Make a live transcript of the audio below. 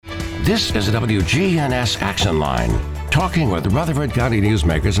This is the WGNS Action Line, talking with Rutherford County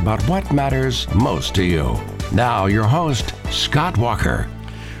newsmakers about what matters most to you. Now, your host, Scott Walker.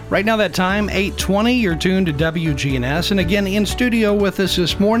 Right now, that time, 8:20, you're tuned to WGNS. And again, in studio with us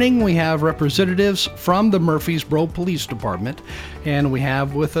this morning, we have representatives from the Murfreesboro Police Department. And we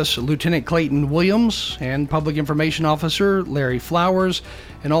have with us Lieutenant Clayton Williams and Public Information Officer Larry Flowers,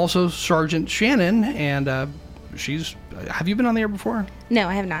 and also Sergeant Shannon. And have you been on the air before? No,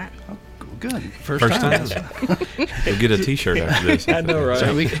 I have not. Oh, good. First time. We'll get a T-shirt after this. I know, right?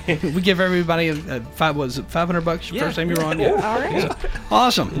 So we give everybody $500 first time you were on? Yeah. All right. So,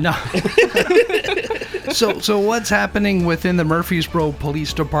 awesome. No. So what's happening within the Murfreesboro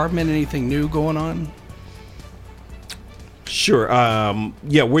Police Department? Anything new going on? Sure.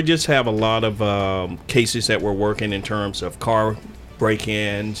 We just have a lot of cases that we're working in terms of car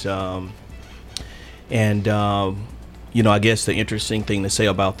break-ins, I guess the interesting thing to say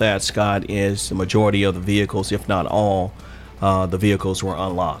about that, Scott, is the majority of the vehicles, if not all, the vehicles were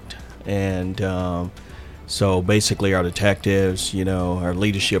unlocked. And so basically our detectives, our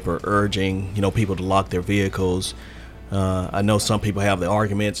leadership are urging, people to lock their vehicles. I know some people have the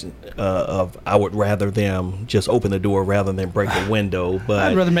arguments of I would rather them just open the door rather than break the window. But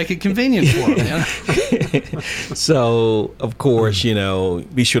I'd rather make it convenient for them. So, of course,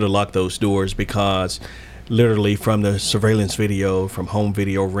 be sure to lock those doors because literally from the surveillance video, from home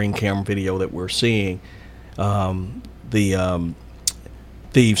video, ring camera video that we're seeing, the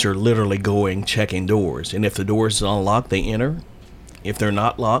thieves are literally checking doors. And if the door is unlocked, they enter. If they're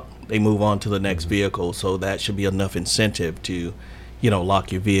not locked, they move on to the next vehicle. So that should be enough incentive to,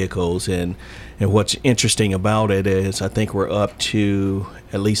 lock your vehicles. And what's interesting about it is I think we're up to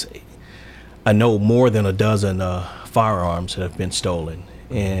at least, I know more than a dozen firearms that have been stolen.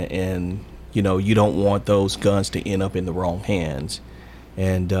 And you don't want those guns to end up in the wrong hands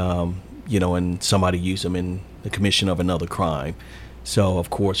and, and somebody use them in the commission of another crime. So, of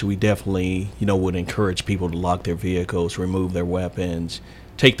course, we definitely, would encourage people to lock their vehicles, remove their weapons,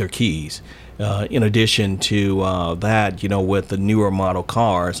 take their keys. In addition to that, with the newer model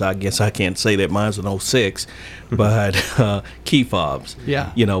cars, I guess I can't say that mine's an 06, but key fobs.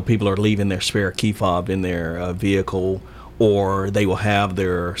 Yeah. People are leaving their spare key fob in their vehicle, or they will have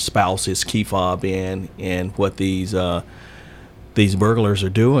their spouse's key fob in. And what these burglars are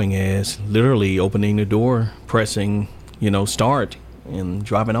doing is literally opening the door, pressing, start, and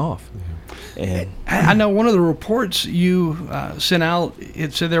driving off. And I know one of the reports you sent out,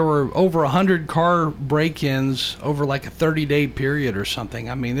 it said there were over 100 car break-ins over like a 30-day period or something.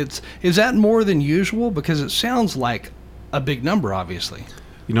 I mean, is that more than usual? Because it sounds like a big number, obviously.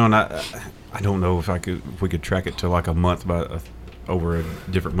 And I don't know if we could track it to like a month, over a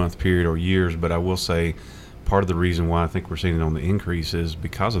different month period or years. But I will say, part of the reason why I think we're seeing it on the increase is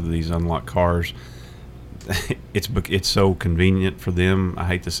because of these unlocked cars. It's so convenient for them. I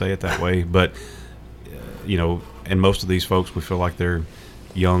hate to say it that way, but and most of these folks, we feel like they're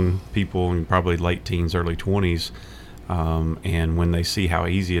young people and probably late teens, early 20s, and when they see how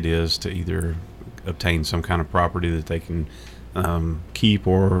easy it is to either obtain some kind of property that they can keep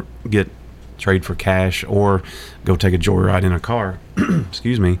or trade for cash or go take a joyride in a car,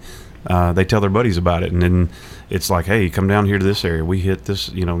 excuse me, they tell their buddies about it, and then it's like, hey, come down here to this area. We hit this,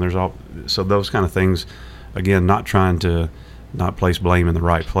 there's all, so those kind of things. Again, not trying to not place blame in the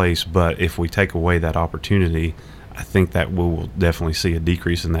right place, but if we take away that opportunity, I think that we'll definitely see a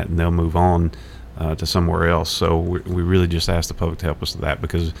decrease in that, and they'll move on to somewhere else. So we really just ask the public to help us with that,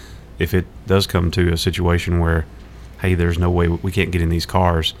 because if it does come to a situation where, hey, there's no way we can't get in these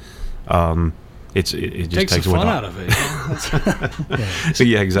cars, it just takes the fun out of it. So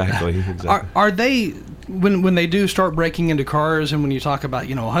yeah, exactly. Are they, when they do start breaking into cars, and when you talk about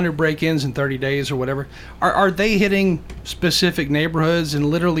 100 break-ins in 30 days or whatever, are they hitting specific neighborhoods and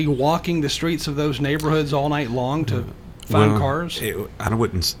literally walking the streets of those neighborhoods all night long to find cars? I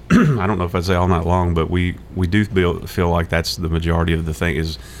don't know if I'd say all night long, but we do feel like that's the majority of the thing.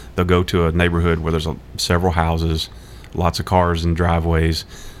 Is they'll go to a neighborhood where there's several houses, lots of cars and driveways,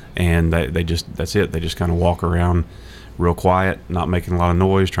 and that's it. They just kind of walk around real quiet, not making a lot of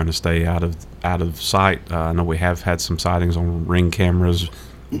noise, trying to stay out of sight. I know we have had some sightings on ring cameras,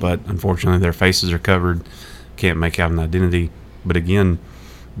 but unfortunately their faces are covered, can't make out an identity. But again,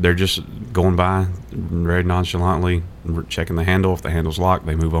 they're just going by very nonchalantly, checking the handle. If the handle's locked,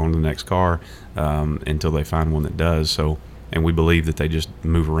 they move on to the next car until they find one that does. So, and we believe that they just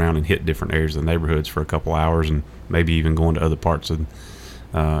move around and hit different areas of the neighborhoods for a couple hours, and maybe even going to other parts of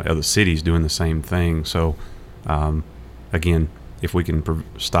other cities doing the same thing. So again, if we can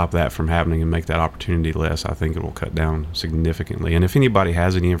stop that from happening and make that opportunity less, I think it will cut down significantly. And if anybody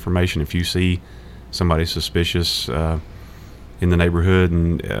has any information, if you see somebody suspicious in the neighborhood,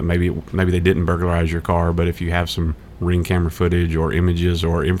 and maybe they didn't burglarize your car, but if you have some Ring camera footage or images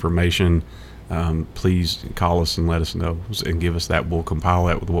or information, please call us and let us know and give us that. We'll compile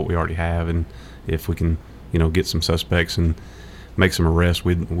that with what we already have, and if we can, get some suspects and make some arrests,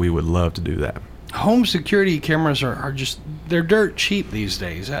 we would love to do that. Home security cameras are just, they're dirt cheap these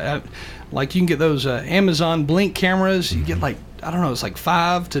days. Like you can get those Amazon Blink cameras. You get like, I don't know, it's like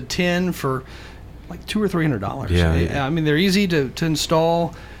 5 to 10 for like $200 or $300. Yeah. I mean, they're easy to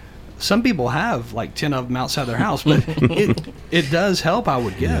install. Some people have like 10 of them outside their house, but it does help, I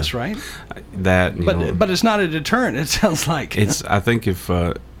would guess, right? But it's not a deterrent. It sounds like I think if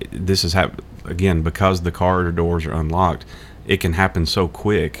this has happened again, because the car doors are unlocked, it can happen so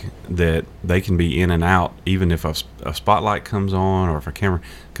quick that they can be in and out. Even if a spotlight comes on or if a camera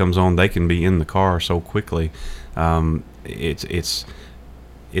comes on, they can be in the car so quickly. It's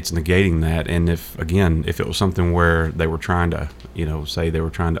negating that. And if it was something where they were trying to, say they were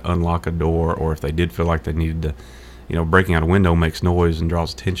trying to unlock a door, or if they did feel like they needed to, breaking out a window makes noise and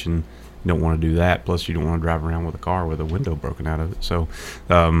draws attention. You don't want to do that. Plus, you don't want to drive around with a car with a window broken out of it. So,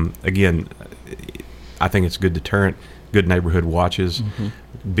 again, I think it's a good deterrent. Good neighborhood watches,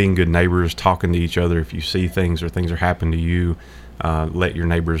 being good neighbors, talking to each other. If you see things or things are happening to you, let your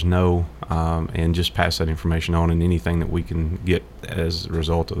neighbors know, and just pass that information on. And anything that we can get as a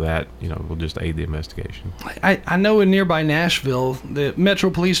result of that, will just aid the investigation. I know in nearby Nashville, the Metro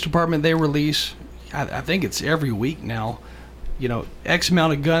Police Department, they release, I think it's every week now, X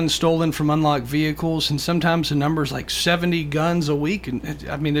amount of guns stolen from unlocked vehicles, and sometimes the number's like 70 guns a week. And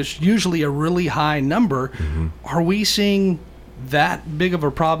it's usually a really high number. Are we seeing that big of a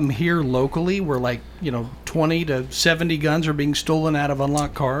problem here locally, where 20 to 70 guns are being stolen out of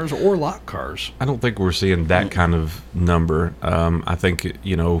unlocked cars or locked cars? I don't think we're seeing that kind of number. I think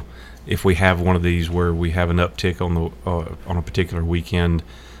if we have one of these where we have an uptick on a particular weekend,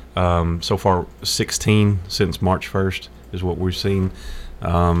 so far 16 since March 1st is what we've seen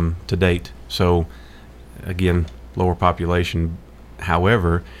to date. So again, lower population.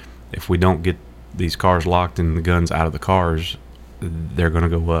 However, if we don't get these cars locked and the guns out of the cars, they're going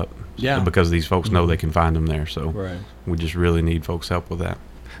to go up. Yeah. Because these folks know they can find them there. So we just really need folks' help with that.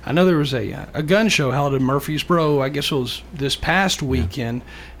 I know there was a gun show held in Murfreesboro, I guess it was this past weekend.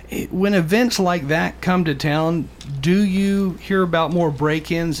 When events like that come to town, do you hear about more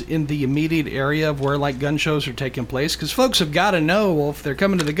break-ins in the immediate area of where gun shows are taking place? Because folks have got to know, well, if they're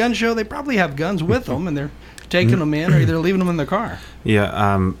coming to the gun show, they probably have guns with them, and they're taking them in, or they're leaving them in the car. Yeah,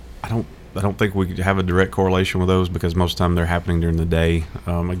 I don't think we could have a direct correlation with those, because most of the time they're happening during the day.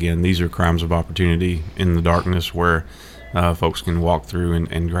 Again, these are crimes of opportunity in the darkness where folks can walk through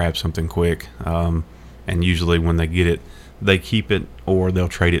and grab something quick. And usually when they get it, they keep it, or they'll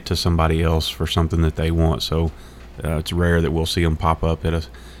trade it to somebody else for something that they want. So it's rare that we'll see them pop up at a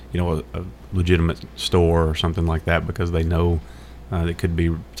legitimate store or something like that, because they know that could be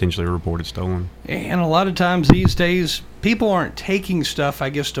potentially reported stolen. And a lot of times these days, people aren't taking stuff,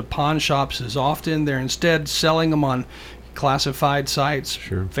 I guess, to pawn shops as often. They're instead selling them on classified sites,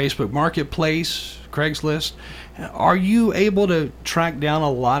 Facebook Marketplace, Craigslist. Are you able to track down a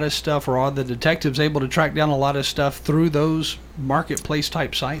lot of stuff, or are the detectives able to track down a lot of stuff through those marketplace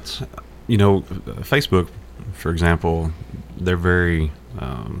type sites? Facebook, for example, they're very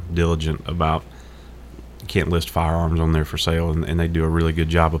diligent about, can't list firearms on there for sale, and they do a really good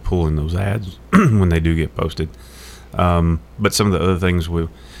job of pulling those ads when they do get posted. But some of the other things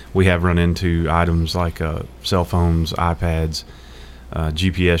we have run into, items like cell phones, iPads,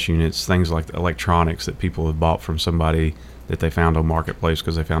 GPS units, things like electronics that people have bought from somebody that they found on Marketplace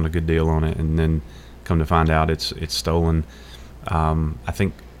because they found a good deal on it, and then come to find out it's stolen. I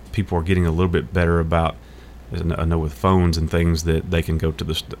think people are getting a little bit better about, I know with phones and things, that they can go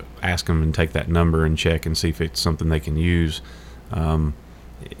to ask them and take that number and check and see if it's something they can use.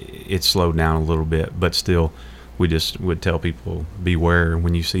 It's slowed down a little bit, but still, we just would tell people, beware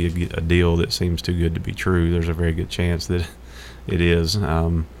when you see a deal that seems too good to be true. There's a very good chance that it is.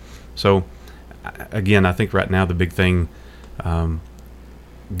 So again, I think right now the big thing,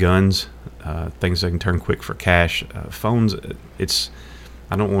 guns, things that can turn quick for cash, phones,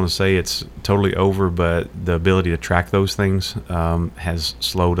 I don't want to say it's totally over, but the ability to track those things has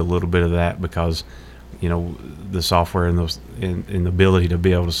slowed a little bit of that, because the software and the ability to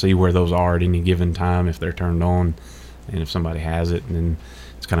be able to see where those are at any given time if they're turned on, and if somebody has it, and then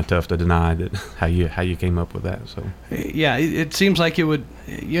it's kind of tough to deny that how you came up with that. So yeah, it seems like it would.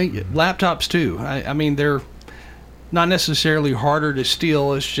 Laptops too. I mean, they're not necessarily harder to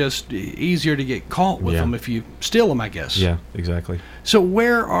steal. It's just easier to get caught with them if you steal them, I guess. Yeah, exactly. So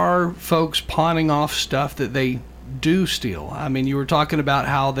where are folks pawning off stuff that they do steal? I mean, you were talking about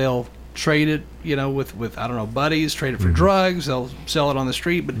how they'll trade it, with I don't know, buddies, trade it for drugs. They'll sell it on the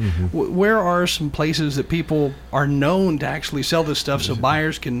street. But where are some places that people are known to actually sell this stuff so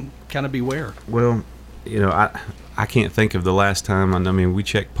buyers can kind of beware? Well, I can't think of the last time. I mean, we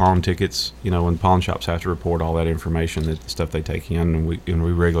check pawn tickets, and pawn shops have to report all that information, that stuff they take in, and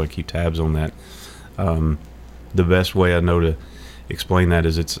we regularly keep tabs on that. The best way I know to explain that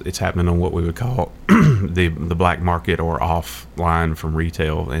is it's happening on what we would call the black market or offline from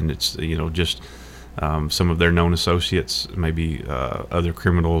retail, and it's just some of their known associates, maybe other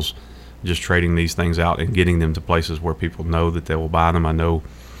criminals, just trading these things out and getting them to places where people know that they will buy them. I know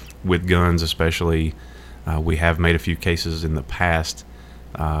with guns especially, we have made a few cases in the past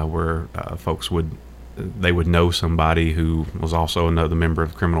where folks would know somebody who was also another member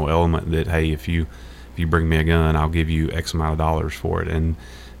of the criminal element, that, hey, if you bring me a gun, I'll give you X amount of dollars for it. And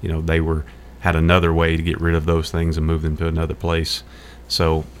they had another way to get rid of those things and move them to another place.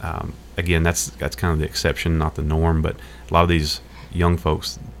 So again, that's kind of the exception, not the norm. But a lot of these young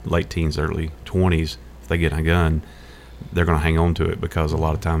folks, late teens, early 20s, if they get a gun, they're going to hang on to it, because a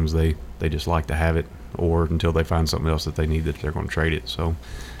lot of times they just like to have it, or until they find something else that they need, that they're going to trade it. So,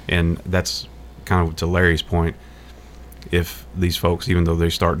 and that's kind of to Larry's point. If these folks, even though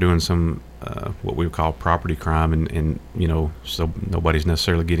they start doing some what we would call property crime, and so nobody's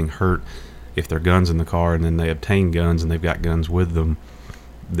necessarily getting hurt, if their guns in the car and then they obtain guns and they've got guns with them,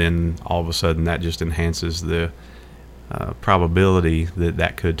 then all of a sudden that just enhances the probability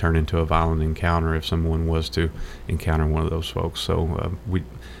that could turn into a violent encounter if someone was to encounter one of those folks. So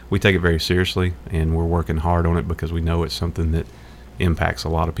we take it very seriously, and we're working hard on it, because we know it's something that impacts a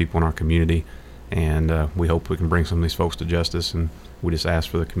lot of people in our community, and we hope we can bring some of these folks to justice, and we just ask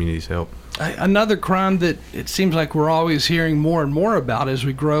for the community's help. Another crime that it seems like we're always hearing more and more about as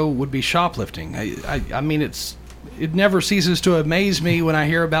we grow would be shoplifting. I mean, it never ceases to amaze me when I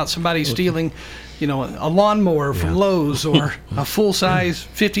hear about somebody stealing, a lawnmower from Lowe's, or a full-size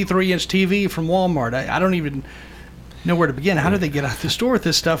 53-inch TV from Walmart. I don't even know where to begin. How do they get out the store with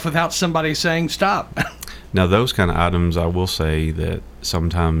this stuff without somebody saying stop? Now, those kind of items, I will say that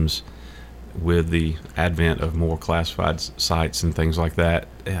sometimes with the advent of more classified sites and things like that,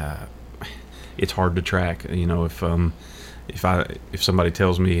 it's hard to track. If somebody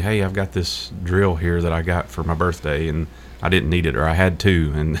tells me, hey, I've got this drill here that I got for my birthday and I didn't need it, or I had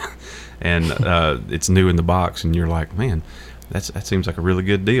two, and it's new in the box, and you're like, man, that seems like a really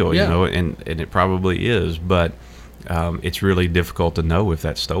good deal, and it probably is, but it's really difficult to know if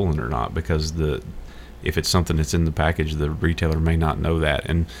that's stolen or not, because if it's something that's in the package, the retailer may not know that.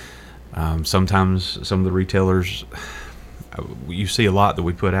 And sometimes some of the retailers, you see a lot that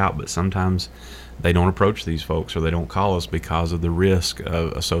we put out, but sometimes they don't approach these folks, or they don't call us because of the risk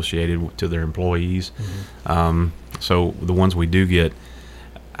associated to their employees. So the ones we do get,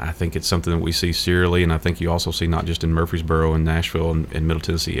 I think it's something that we see serially, and I think you also see, not just in Murfreesboro and Nashville and Middle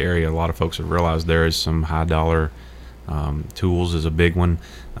Tennessee area, a lot of folks have realized there is some high dollar tools is a big one,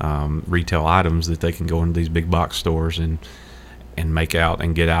 retail items that they can go into these big box stores and make out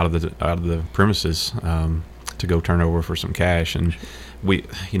and get out of the premises to go turn over for some cash. And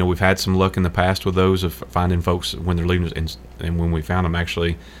we've had some luck in the past with those, of finding folks when they're leaving, and when we found them,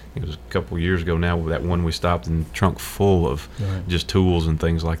 actually, it was a couple of years ago now, that one we stopped in the trunk full of just tools and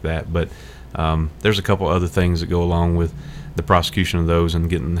things like that. But there's a couple other things that go along with the prosecution of those and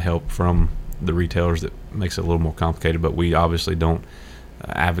getting the help from the retailers that makes it a little more complicated. But we obviously don't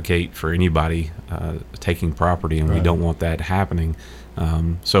advocate for anybody taking property, and we don't want that happening.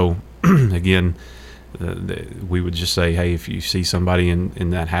 So again, we would just say, hey, if you see somebody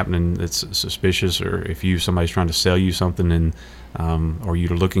in that happening that's suspicious, or if somebody's trying to sell you something, and or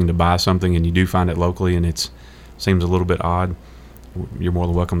you're looking to buy something and you do find it locally and it seems a little bit odd, you're more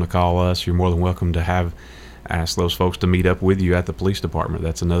than welcome to call us. You're more than welcome to ask those folks to meet up with you at the police department.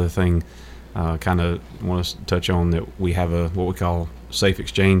 That's another thing kind of want to touch on, that we have what we call safe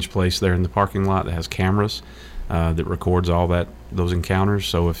exchange place there in the parking lot that has cameras that records all those encounters.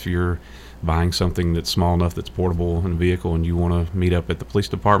 So if you're buying something that's small enough that's portable in a vehicle and you want to meet up at the police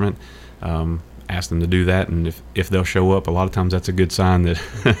department, ask them to do that, and if they'll show up, a lot of times that's a good sign that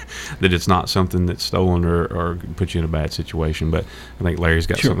that it's not something that's stolen or put you in a bad situation. But I think Larry's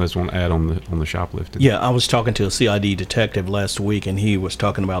got something that's want to add on the shoplifting. Yeah, I was talking to a CID detective last week, and he was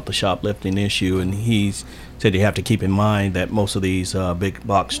talking about the shoplifting issue, and he said you have to keep in mind that most of these big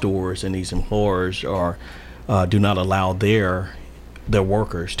box stores and these employers do not allow their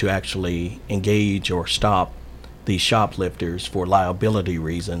workers to actually engage or stop these shoplifters for liability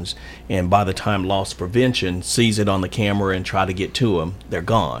reasons, and by the time loss prevention sees it on the camera and try to get to them, they're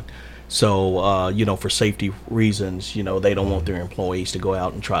gone. So for safety reasons, they don't want their employees to go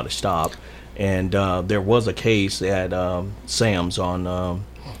out and try to stop. And there was a case at Sam's on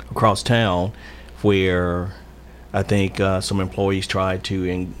across town where I think some employees tried to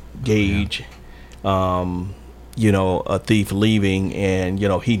engage a thief leaving, and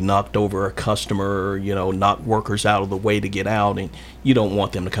he knocked over a customer, knocked workers out of the way to get out, and you don't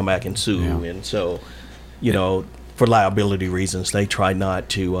want them to come back and sue. And so for liability reasons, they try not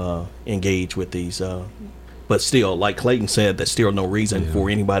to engage with these but still, like Clayton said, there's still no reason for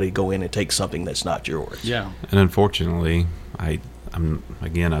anybody to go in and take something that's not yours. Yeah. And unfortunately, I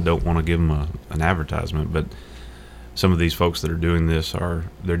don't want to give them an advertisement, but some of these folks that are doing this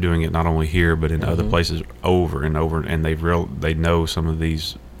they're doing it not only here but in other places over and over, and they know some of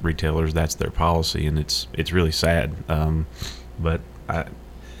these retailers, that's their policy, and it's really sad. But I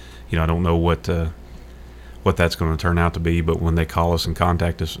don't know what that's going to turn out to be, but when they call us and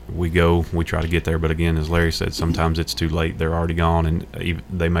contact us, we try to get there. But again, as Larry said, sometimes it's too late. They're already gone, and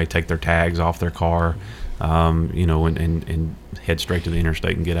they may take their tags off their car, and head straight to the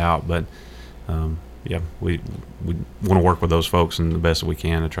interstate and get out. But we want to work with those folks and the best that we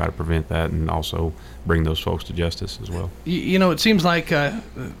can to try to prevent that, and also bring those folks to justice as well. It seems like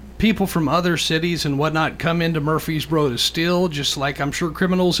people from other cities and whatnot come into Murfreesboro to steal, just like I'm sure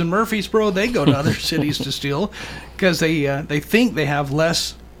criminals in Murfreesboro, they go to other cities to steal because they think they have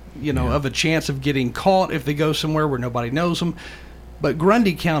less of a chance of getting caught if they go somewhere where nobody knows them. But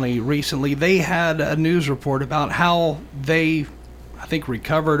Grundy County recently, they had a news report about how they, I think,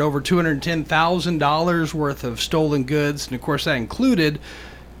 recovered over $210,000 worth of stolen goods, and of course that included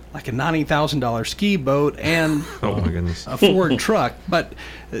like a $90,000 ski boat and oh my goodness, a Ford truck. But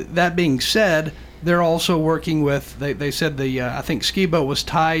that being said, they're also working with, they said I think ski boat was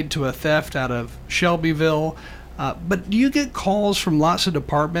tied to a theft out of Shelbyville. But do you get calls from lots of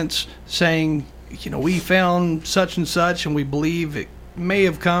departments saying, we found such and such and we believe it may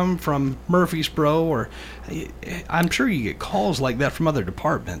have come from Murfreesboro? Or I'm sure you get calls like that from other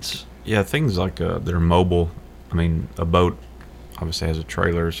departments. Yeah, things like they're mobile. I mean, a boat obviously has a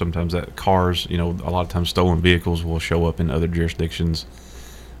trailer. Sometimes that cars, a lot of times stolen vehicles will show up in other jurisdictions.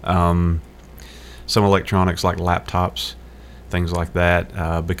 Some electronics like laptops, things like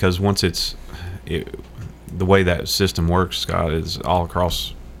that, because once the way that system works, Scott, is all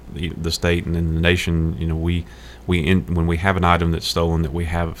across the state and in the nation. When we have an item that's stolen that we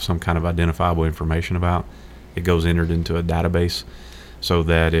have some kind of identifiable information about, it goes entered into a database, so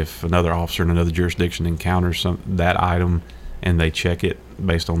that if another officer in another jurisdiction encounters that item and they check it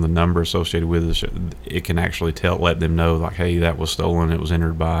based on the number associated with it, it can actually let them know, like, hey, that was stolen. It was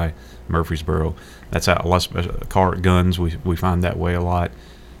entered by Murfreesboro. That's how car guns, we find that way a lot.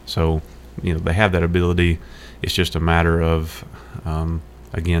 So, they have that ability. It's just a matter of,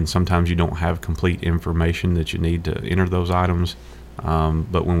 again, sometimes you don't have complete information that you need to enter those items.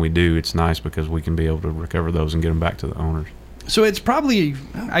 But when we do, it's nice because we can be able to recover those and get them back to the owners. So it's probably,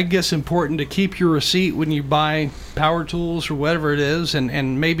 I guess, important to keep your receipt when you buy power tools or whatever it is,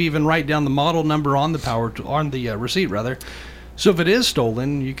 and maybe even write down the model number on the receipt rather. So if it is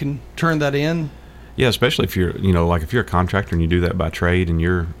stolen, you can turn that in. Yeah, especially if you're, if you're a contractor and you do that by trade and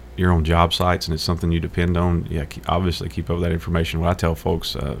you're on job sites and it's something you depend on. Yeah, obviously keep up with that information. What I tell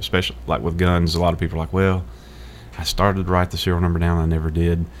folks, especially like with guns, a lot of people are like, well, I started to write the serial number down, I never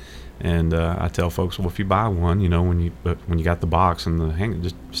did. And I tell folks, well, if you buy one, when you got the box and the hang,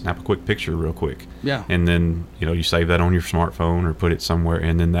 just snap a quick picture real quick. Yeah. And then, you save that on your smartphone or put it somewhere,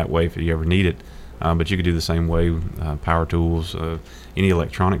 and then that way, if you ever need it. But you could do the same way, power tools, any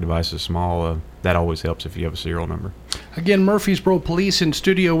electronic devices, small, that always helps if you have a serial number. Again, Murfreesboro Police in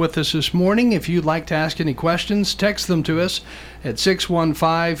studio with us this morning. If you'd like to ask any questions, text them to us at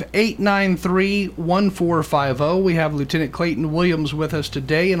 615-893-1450. We have Lieutenant Clayton Williams with us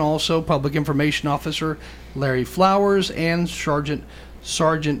today, and also Public Information Officer Larry Flowers and Sergeant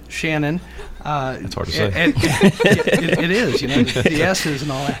Shannon. It's hard to say. It is, the S's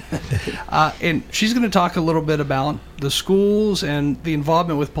and all that. And she's going to talk a little bit about the schools and the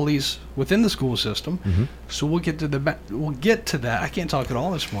involvement with police within the school system. Mm-hmm. So we'll get to that. I can't talk at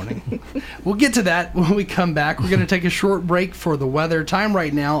all this morning. We'll get to that when we come back. We're going to take a short break for the weather. Time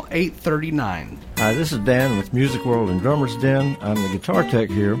right now, 8:39. Hi, this is Dan with Music World and Drummers Den. I'm the guitar tech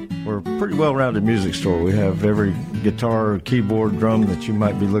here. We're a pretty well-rounded music store. We have every guitar, keyboard, drum that you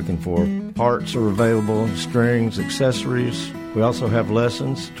might be looking for. Parts are available, strings, accessories. We also have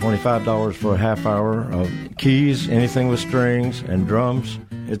lessons, $25 for a half hour of keys, anything with strings, and drums.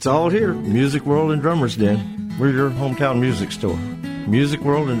 It's all here. Music World and Drummers Den. We're your hometown music store. Music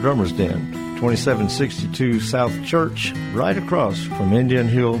World and Drummers Den, 2762 South Church, right across from Indian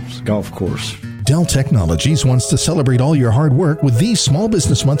Hills Golf Course. Dell Technologies wants to celebrate all your hard work with these Small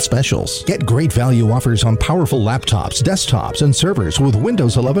Business Month specials. Get great value offers on powerful laptops, desktops, and servers with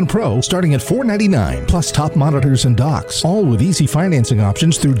Windows 11 Pro starting at $499, plus top monitors and docks, all with easy financing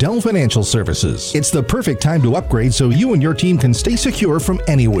options through Dell Financial Services. It's the perfect time to upgrade so you and your team can stay secure from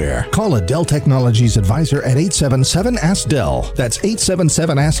anywhere. Call a Dell Technologies advisor at 877-ASK-DELL. That's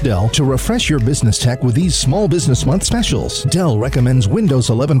 877-ASK-DELL to refresh your business tech with these Small Business Month specials. Dell recommends Windows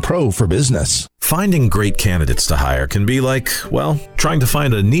 11 Pro for business. Finding great candidates to hire can be like, well, trying to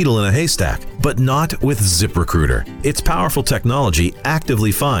find a needle in a haystack, but not with ZipRecruiter. Its powerful technology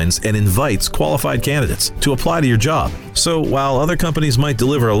actively finds and invites qualified candidates to apply to your job. So while other companies might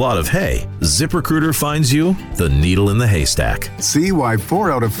deliver a lot of hay, ZipRecruiter finds you the needle in the haystack. See why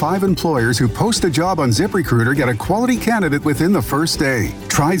 4 out of 5 employers who post a job on ZipRecruiter get a quality candidate within the first day.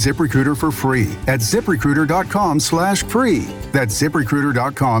 Try ZipRecruiter for free at ZipRecruiter.com/free. That's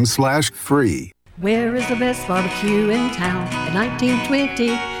ZipRecruiter.com/free. Where is the best barbecue in town? In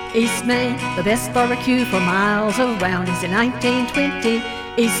 1920, East Main. The best barbecue for miles around is in 1920,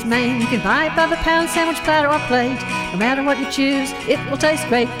 East Main. You can buy it by the pound, sandwich, platter, or plate. No matter what you choose, it will taste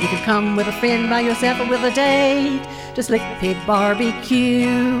great. You can come with a friend, by yourself, or with a date. Just Slick Pig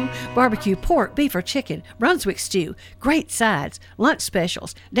Barbecue. Barbecue pork, beef, or chicken, Brunswick stew, great sides, lunch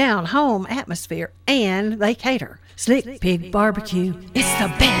specials, down-home atmosphere, and they cater. Slick Pig Barbecue, it's the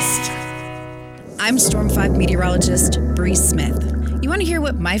best. I'm Storm 5 meteorologist Bree Smith. You want to hear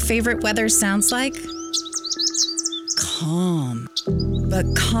what my favorite weather sounds like? Calm. But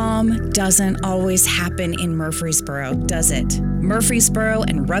calm doesn't always happen in Murfreesboro, does it? Murfreesboro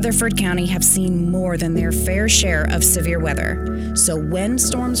and Rutherford County have seen more than their fair share of severe weather. So when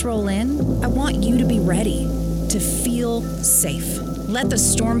storms roll in, I want you to be ready, to feel safe. Let the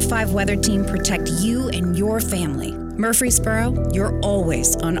Storm 5 weather team protect you and your family. Murfreesboro, you're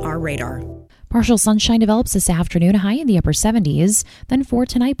always on our radar. Partial sunshine develops this afternoon, a high in the upper 70s. Then for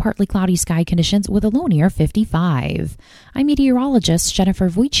tonight, partly cloudy sky conditions with a low near 55. I'm meteorologist Jennifer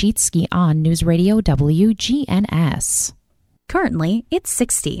Wojcicki on News Radio WGNS. Currently, it's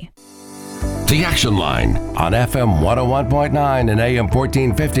 60. The Action Line on FM 101.9 and AM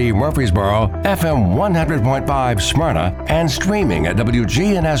 1450 Murfreesboro, FM 100.5 Smyrna, and streaming at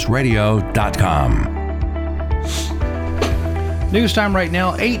WGNSradio.com. News time right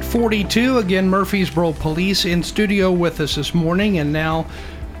now, 8:42. Again, Murfreesboro Police in studio with us this morning. And now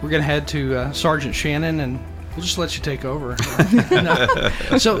we're going to head to Sergeant Shannon, and we'll just let you take over.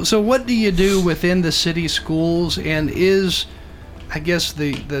 So what do you do within the city schools? And is, I guess,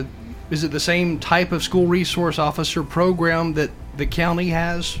 is it the same type of school resource officer program that the county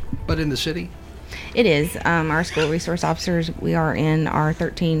has, but in the city? It is. Our school resource officers, we are in our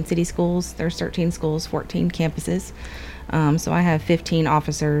 13 city schools. There's 13 schools, 14 campuses. So I have 15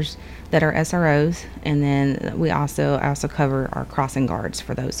 officers that are SROs, and then I also cover our crossing guards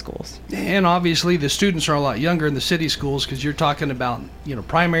for those schools. And obviously the students are a lot younger in the city schools, because you're talking about,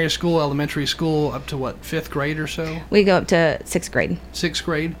 primary school, elementary school, up to what, 5th grade or so? We go up to 6th grade. 6th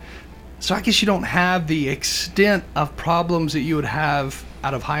grade. So I guess you don't have the extent of problems that you would have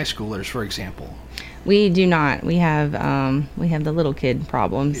out of high schoolers, for example. We do not. We have the little kid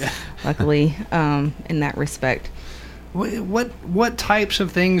problems, luckily, in that respect. What types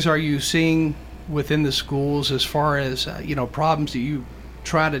of things are you seeing within the schools as far as problems that you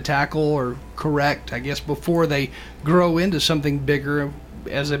try to tackle or correct, I guess, before they grow into something bigger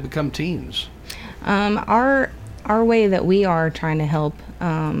as they become teens? Our way that we are trying to help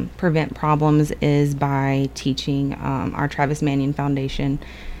prevent problems is by teaching our Travis Manion Foundation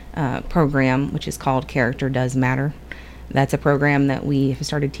program, which is called Character Does Matter. That's a program that we have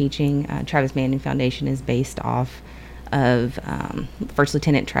started teaching. Travis Manion Foundation is based off of First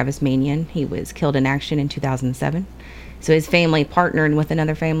Lieutenant Travis Manion. He was killed in action in 2007. So his family partnered with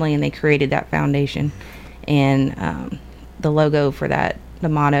another family, and they created that foundation. And the logo for that, the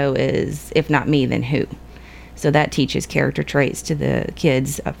motto is, "If not me, then who?" So that teaches character traits to the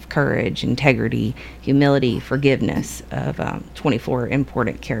kids of courage, integrity, humility, forgiveness, of 24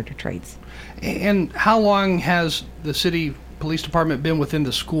 important character traits. And how long has the city police department been within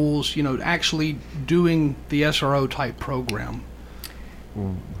the schools, actually doing the SRO type program?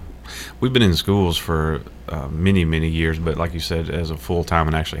 We've been in schools for many, many years, but like you said, as a full-time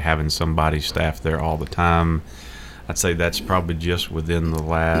and actually having somebody staffed there all the time, I'd say that's probably just within the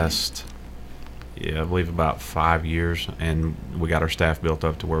last, I believe about 5 years, and we got our staff built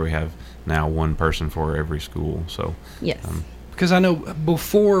up to where we have now one person for every school. So yes. Because I know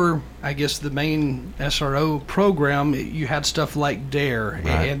before, I guess, the main SRO program, you had stuff like DARE,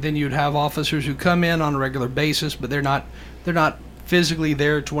 Right. and then you'd have officers who come in on a regular basis, but they're not physically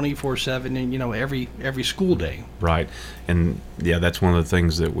there 24/7, and every school day. Right, and yeah, that's one of the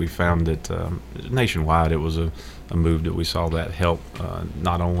things that we found that nationwide, it was a move that we saw that help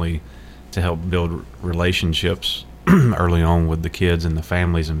not only to help build relationships early on with the kids and the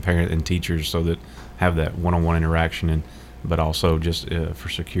families and parents and teachers, so that have that one-on-one interaction, but also just for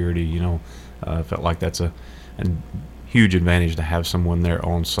security. Felt like that's a huge advantage to have someone there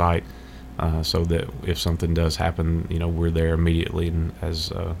on site, so that if something does happen, we're there immediately and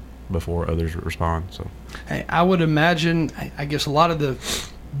as before others respond. So I would imagine, I guess, a lot of the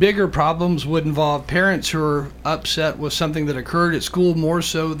bigger problems would involve parents who are upset with something that occurred at school more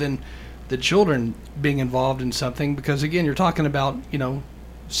so than the children being involved in something, because again, you're talking about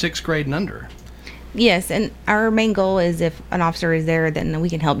 6th grade and under. Yes, and our main goal is if an officer is there, then we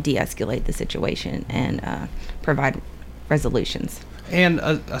can help de-escalate the situation and provide resolutions. And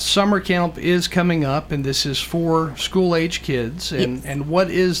a summer camp is coming up, and this is for school-age kids. And, Yes. and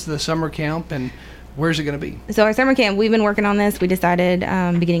what is the summer camp, and where's it going to be? So our summer camp, we've been working on this. We decided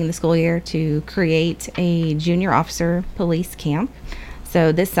beginning of the school year to create a junior officer police camp.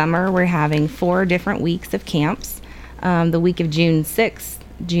 So this summer we're having 4 different weeks of camps. The week of June 6th,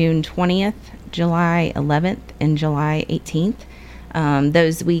 June 20th, July 11th, and July 18th.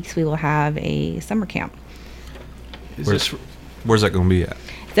 Those weeks we will have a summer camp. where's that going to be at?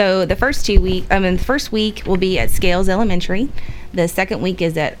 So the first 2 weeks, the first week will be at Scales Elementary. The second week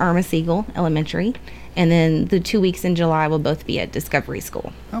is at Irma Siegel Elementary. And then the 2 weeks in July will both be at Discovery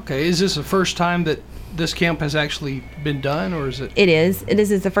School. Okay, is this the first time that this camp has actually been done, or is it? It is. It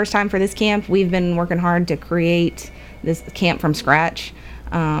is the first time for this camp. We've been working hard to create this camp from scratch.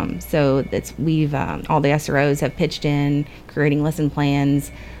 So we've all the SROs have pitched in, creating lesson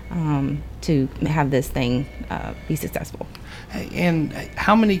plans to have this thing be successful. And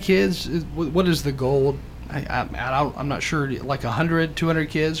how many kids? What is the goal? I'm not sure. Like 100, 200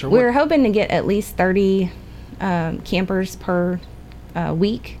 kids, or what? We're hoping to get at least 30 campers per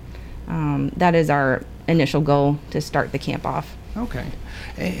week. That is our initial goal to start the camp off. Okay.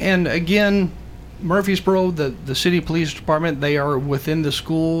 And again, Murfreesboro, the city police department, they are within the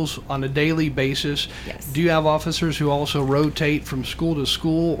schools on a daily basis. Yes. Do you have officers who also rotate from school to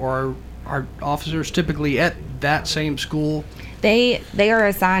school, or are officers typically at that same school? They are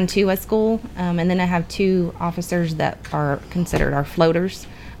assigned to a school, and then I have 2 officers that are considered our floaters,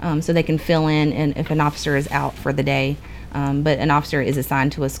 so they can fill in and if an officer is out for the day. But an officer is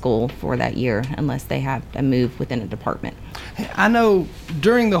assigned to a school for that year unless they have a move within a department. I know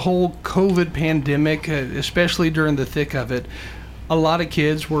during the whole COVID pandemic, especially during the thick of it, a lot of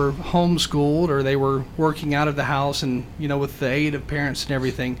kids were homeschooled or they were working out of the house and, with the aid of parents and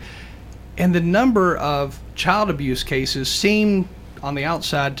everything. And the number of child abuse cases seemed on the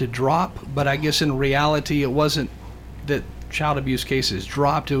outside to drop, but I guess in reality it wasn't that child abuse cases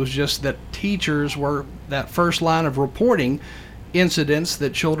dropped. It was just that teachers were that first line of reporting incidents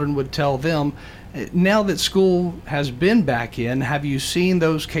that children would tell them. Now that school has been back in, have you seen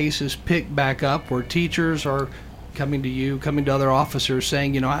those cases pick back up where teachers are coming to you, coming to other officers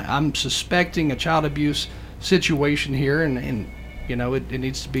saying, I'm suspecting a child abuse situation here and it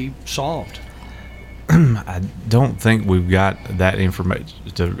needs to be solved? I don't think we've got that information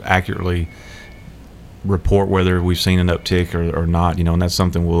to accurately report whether we've seen an uptick or not, and that's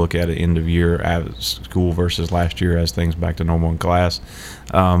something we'll look at end of year at school versus last year as things back to normal in class.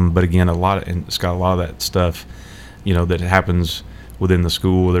 But again, Scott, a lot of that stuff, that happens within the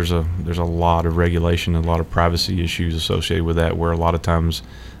school. There's a lot of regulation and a lot of privacy issues associated with that, where a lot of times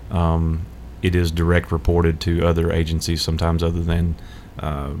it is direct reported to other agencies, sometimes other than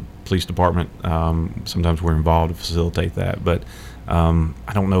police department. Sometimes we're involved to facilitate that, but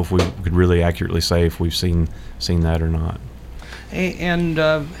I don't know if we could really accurately say if we've seen that or not. And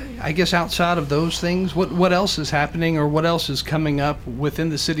I guess outside of those things, what else is happening or what else is coming up within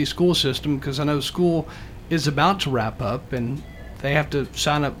the city school system? Because I know school is about to wrap up and they have to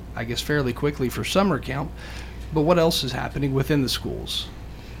sign up, I guess, fairly quickly for summer camp. But what else is happening within the schools?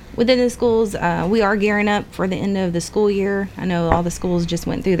 Within the schools, we are gearing up for the end of the school year. I know all the schools just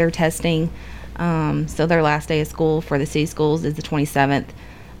went through their testing. So their last day of school for the city schools is the 27th.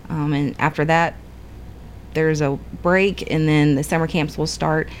 And after that, there's a break, and then the summer camps will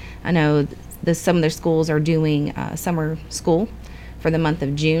start. I know some of their schools are doing summer school for the month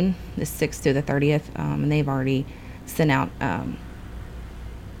of June, the 6th to the 30th, and they've already sent out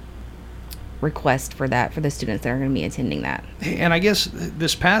request for that for the students that are going to be attending that. And I guess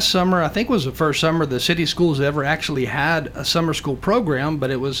this past summer, I think was the first summer the city schools ever actually had a summer school program,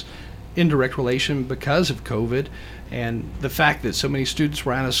 but it was in direct relation because of COVID and the fact that so many students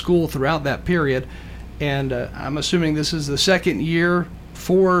were out of school throughout that period. And I'm assuming this is the second year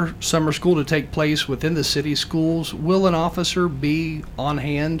for summer school to take place within the city schools. Will an officer be on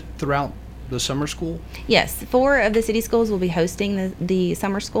hand throughout the summer school? Yes, 4 of the city schools will be hosting the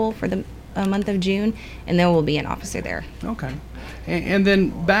summer school for the month of June, and there will be an officer there. Okay. And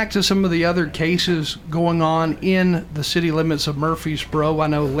then back to some of the other cases going on in the city limits of Murfreesboro. I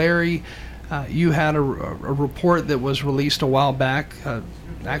know, Larry, you had a report that was released a while back,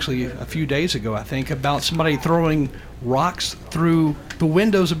 actually a few days ago, I think, about somebody throwing rocks through the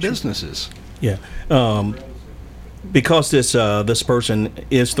windows of businesses. Yeah. Because this person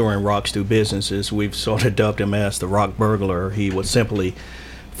is throwing rocks through businesses, we've sort of dubbed him as the rock burglar. He would simply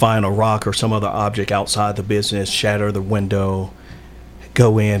find a rock or some other object outside the business, shatter the window,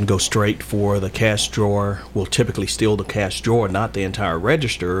 go straight for the cash drawer. Will typically steal the cash drawer, not the entire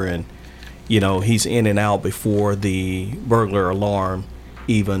register, and he's in and out before the burglar alarm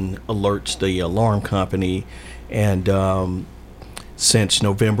even alerts the alarm company. And since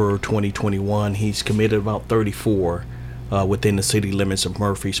November 2021, he's committed about 34 within the city limits of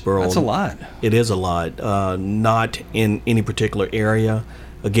Murfreesboro. That's a lot. It is a lot. Not in any particular area.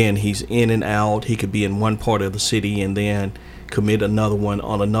 Again, he's in and out. He could be in one part of the city and then commit another one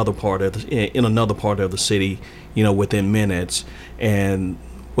on another part of in another part of the city, within minutes. And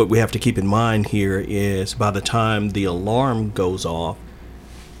what we have to keep in mind here is by the time the alarm goes off,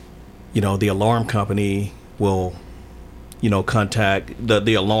 the alarm company will, contact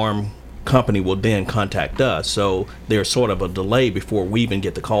the alarm company will then contact us. So there's sort of a delay before we even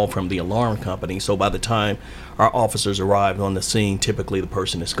get the call from the alarm company. So by the time our officers arrive on the scene, typically the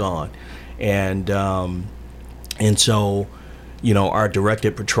person is gone. And so, our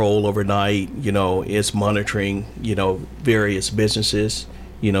directed patrol overnight, is monitoring, various businesses,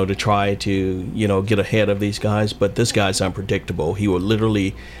 to try to, get ahead of these guys. But this guy's unpredictable. He will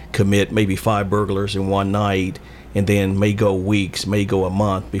literally commit maybe 5 burglars in one night, and then may go weeks, may go a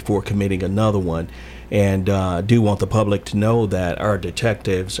month before committing another one. And I do want the public to know that our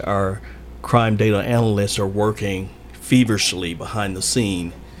detectives, our crime data analysts are working feverishly behind the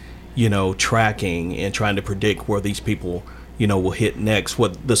scene, tracking and trying to predict where these people, will hit next,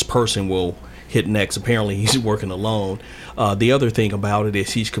 what this person will hit next. Apparently he's working alone. The other thing about it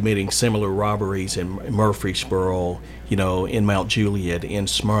is he's committing similar robberies in Murfreesboro, in Mount Juliet, in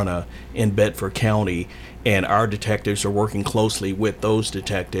Smyrna, in Bedford County, and our detectives are working closely with those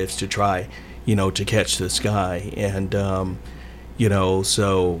detectives to try, to catch this guy. And,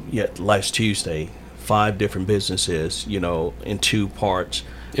 so last Tuesday, 5 different businesses, in 2 parts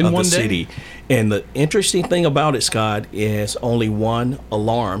of the city. And the interesting thing about it, Scott, is only 1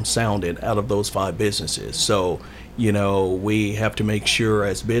 alarm sounded out of those 5 businesses. So, we have to make sure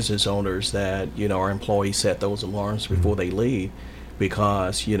as business owners that, our employees set those alarms before they leave.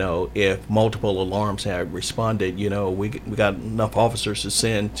 Because, if multiple alarms had responded, we got enough officers to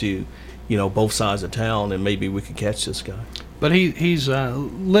send to, both sides of town, and maybe we could catch this guy. But he's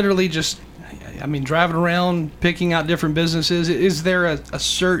literally just, driving around, picking out different businesses. Is there a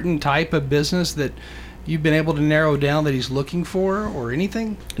certain type of business that you've been able to narrow down that he's looking for or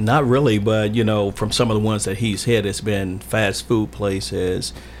anything? Not really, but, from some of the ones that he's hit, it's been fast food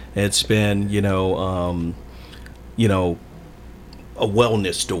places. It's been, a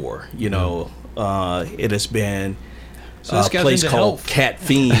wellness store, it has been a place called Cat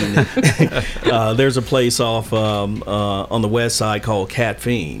Fiend. There's a place off on the west side called Cat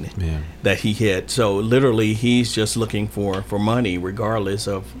Fiend that he hit. So literally he's just looking for money regardless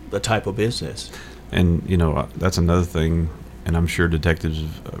of the type of business. And that's another thing, and I'm sure detectives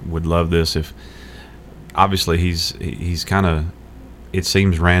would love this. If obviously he's kind of, it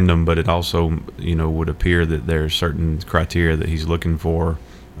seems random, but it also, would appear that there's certain criteria that he's looking for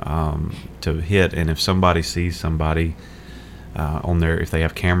to hit. And if somebody sees somebody if they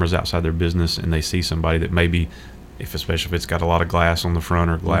have cameras outside their business and they see somebody that maybe, especially if it's got a lot of glass on the front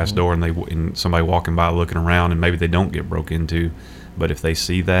or glass door, and somebody walking by looking around, and maybe they don't get broke into, but if they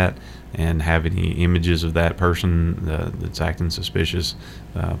see that and have any images of that person that's acting suspicious,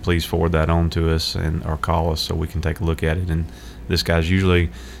 please forward that on to us or call us so we can take a look at it. And this guy's usually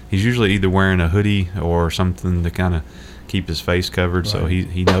either wearing a hoodie or something to kind of keep his face covered. Right. So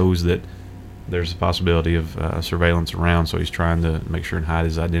he knows that there's a possibility of surveillance around, so he's trying to make sure and hide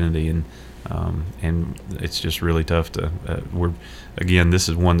his identity. And it's just really tough to. This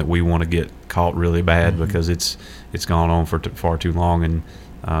is one that we want to get caught really bad because it's gone on for far too long, and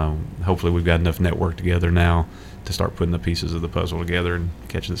hopefully we've got enough network together now to start putting the pieces of the puzzle together and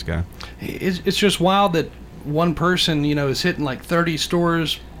catch this guy. It's just wild that one person, is hitting like 30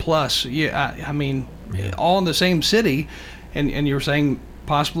 stores plus. I mean, all in the same city, and you're saying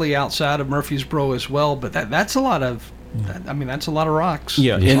possibly outside of Murfreesboro as well. But that's a lot of. That's a lot of rocks.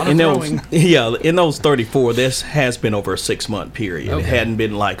 Yeah, in those 34, this has been over a 6-month period. Okay. It hadn't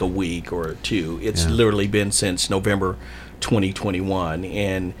been like a week or two. It's literally been since November 2021,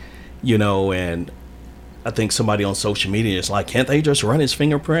 and and I think somebody on social media is like, can't they just run his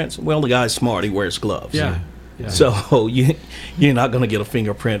fingerprints? Well, the guy's smart. He wears gloves. Yeah. So you're not going to get a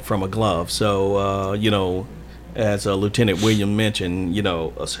fingerprint from a glove. So as Lieutenant William mentioned, a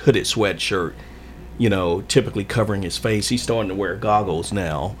hooded sweatshirt. Typically covering his face. He's starting to wear goggles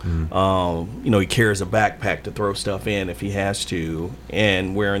now. He carries a backpack to throw stuff in if he has to,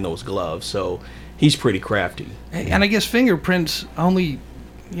 and wearing those gloves. So he's pretty crafty. And I guess fingerprints only,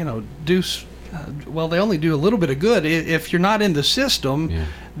 they only do a little bit of good. If you're not in the system,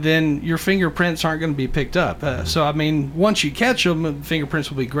 then your fingerprints aren't going to be picked up. So, once you catch them,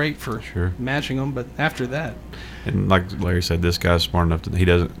 fingerprints will be great for matching them. But after that. And like Larry said, this guy's smart enough that he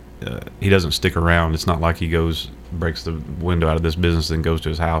doesn't stick around. It's not like he breaks the window out of this business and goes to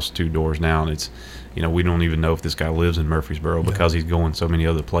his house 2 doors down. It's, we don't even know if this guy lives in Murfreesboro because he's going so many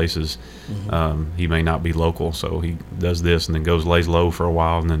other places. He may not be local, so he does this and then lays low for a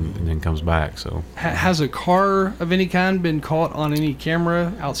while and then comes back. So, has a car of any kind been caught on any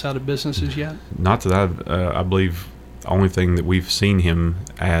camera outside of businesses yet? Not that I believe. Only thing that we've seen him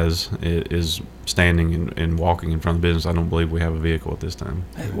as is standing and walking in front of the business. I don't believe we have a vehicle at this time.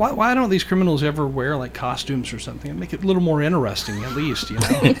 Why don't these criminals ever wear like costumes or something? Make it a little more interesting, at least.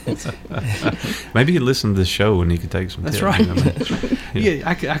 Maybe he'd listen to the show and he could take some tips. That's right.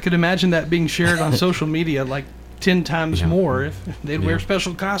 I could imagine that being shared on social media like 10 times more if they'd wear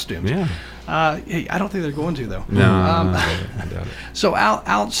special costumes. I don't think they're going to, though. No, I doubt it. So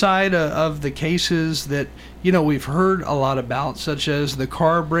outside of the cases that we've heard a lot about, such as the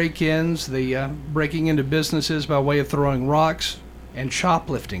car break-ins, the breaking into businesses by way of throwing rocks, and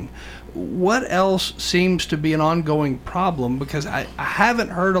shoplifting, what else seems to be an ongoing problem? Because I haven't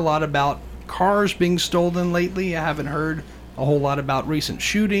heard a lot about cars being stolen lately. I haven't heard a whole lot about recent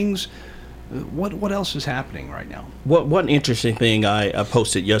shootings. What else is happening right now? One interesting thing I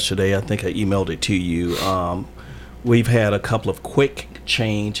posted yesterday, I think I emailed it to you. We've had a couple of quick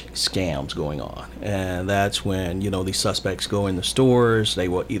change scams going on, and that's when these suspects go in the stores. They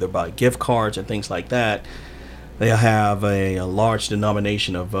will either buy gift cards and things like that. They'll have a large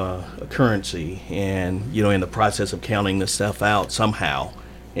denomination of a currency, and in the process of counting this stuff out somehow,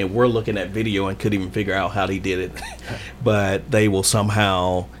 and we're looking at video and couldn't even figure out how they did it, but they will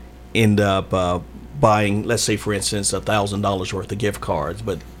somehow end up buying, let's say for instance, $1,000 worth of gift cards,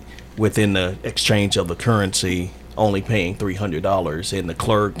 but within the exchange of the currency only paying $300, and the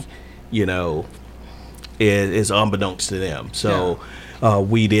clerk is unbeknownst to them. So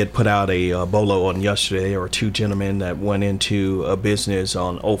we did put out a bolo on yesterday. There were 2 gentlemen that went into a business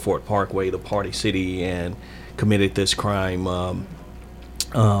on Old Fort Parkway, the Party City, and committed this crime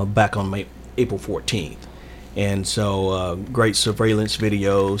back on April 14th. And so great surveillance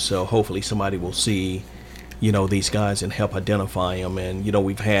video, so hopefully somebody will see these guys and help identify them. And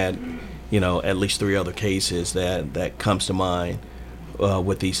we've had at least 3 other cases that comes to mind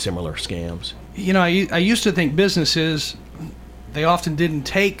with these similar scams. I used to think businesses, they often didn't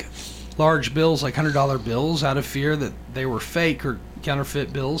take large bills like $100 bills out of fear that they were fake or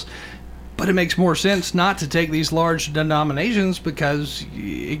counterfeit bills. But it makes more sense not to take these large denominations because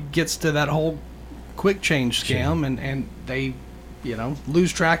it gets to that whole quick change scam, and they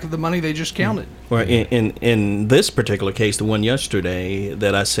lose track of the money they just counted. Well, in this particular case, the one yesterday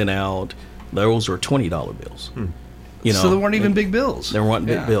that I sent out, those were $20 bills. So they weren't even big bills. There weren't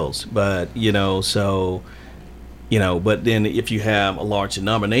big bills, but but then if you have a large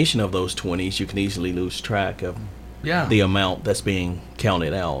denomination of those 20s, you can easily lose track of the amount that's being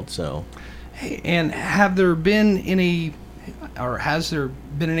counted out. So, and have there been any? Or has there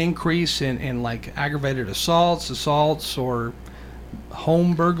been an increase in like aggravated assaults, or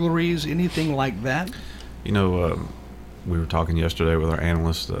home burglaries, anything like that? We were talking yesterday with our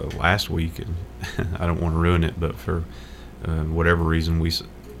analyst last week, and I don't want to ruin it, but for whatever reason,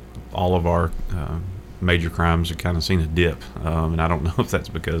 all of our major crimes have kind of seen a dip, and I don't know if that's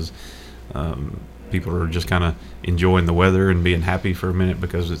because people are just kind of enjoying the weather and being happy for a minute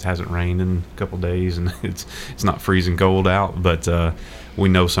because it hasn't rained in a couple days and it's not freezing cold out. But we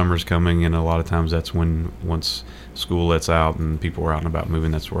know summer's coming, and a lot of times that's when, once school lets out and people are out and about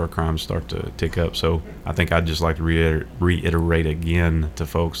moving, that's where our crimes start to tick up. So I think I'd just like to reiterate again to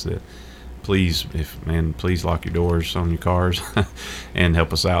folks that please lock your doors on your cars and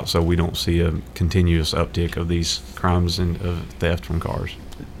help us out so we don't see a continuous uptick of these crimes and of theft from cars.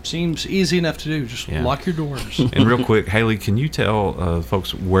 Seems easy enough to do. Just lock your doors. And real quick, Haley, can you tell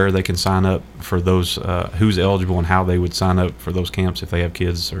folks where they can sign up for those, who's eligible, and how they would sign up for those camps if they have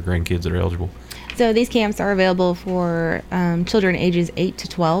kids or grandkids that are eligible? So these camps are available for children ages 8 to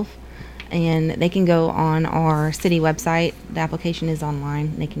 12, and they can go on our city website. The application is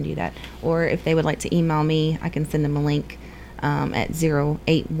online. They can do that. Or if they would like to email me, I can send them a link at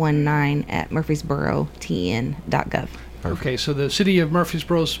 0819@murfreesborotn.gov. Perfect. Okay, so the City of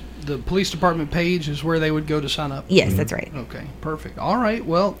Murfreesboro's, the police department page is where they would go to sign up? Yes, that's right. Okay, perfect. All right,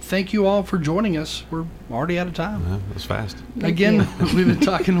 well, thank you all for joining us. We're already out of time. That was fast. Again, we've been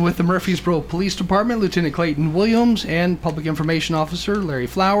talking with the Murfreesboro Police Department, Lieutenant Clayton Williams, and Public Information Officer Larry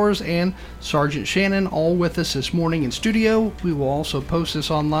Flowers, and Sergeant Shannon, all with us this morning in studio. We will also post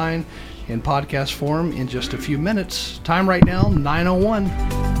this online in podcast form in just a few minutes. Time right now, 9:01.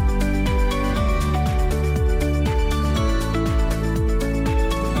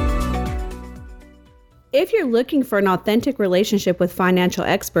 If you're looking for an authentic relationship with financial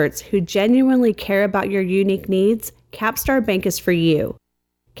experts who genuinely care about your unique needs, Capstar Bank is for you.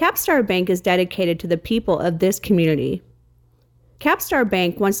 Capstar Bank is dedicated to the people of this community. Capstar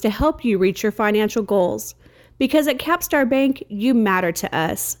Bank wants to help you reach your financial goals, because at Capstar Bank, you matter to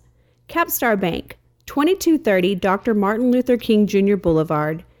us. Capstar Bank, 2230 Dr. Martin Luther King Jr.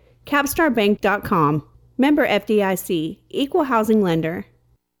 Boulevard, capstarbank.com. Member FDIC, Equal Housing Lender.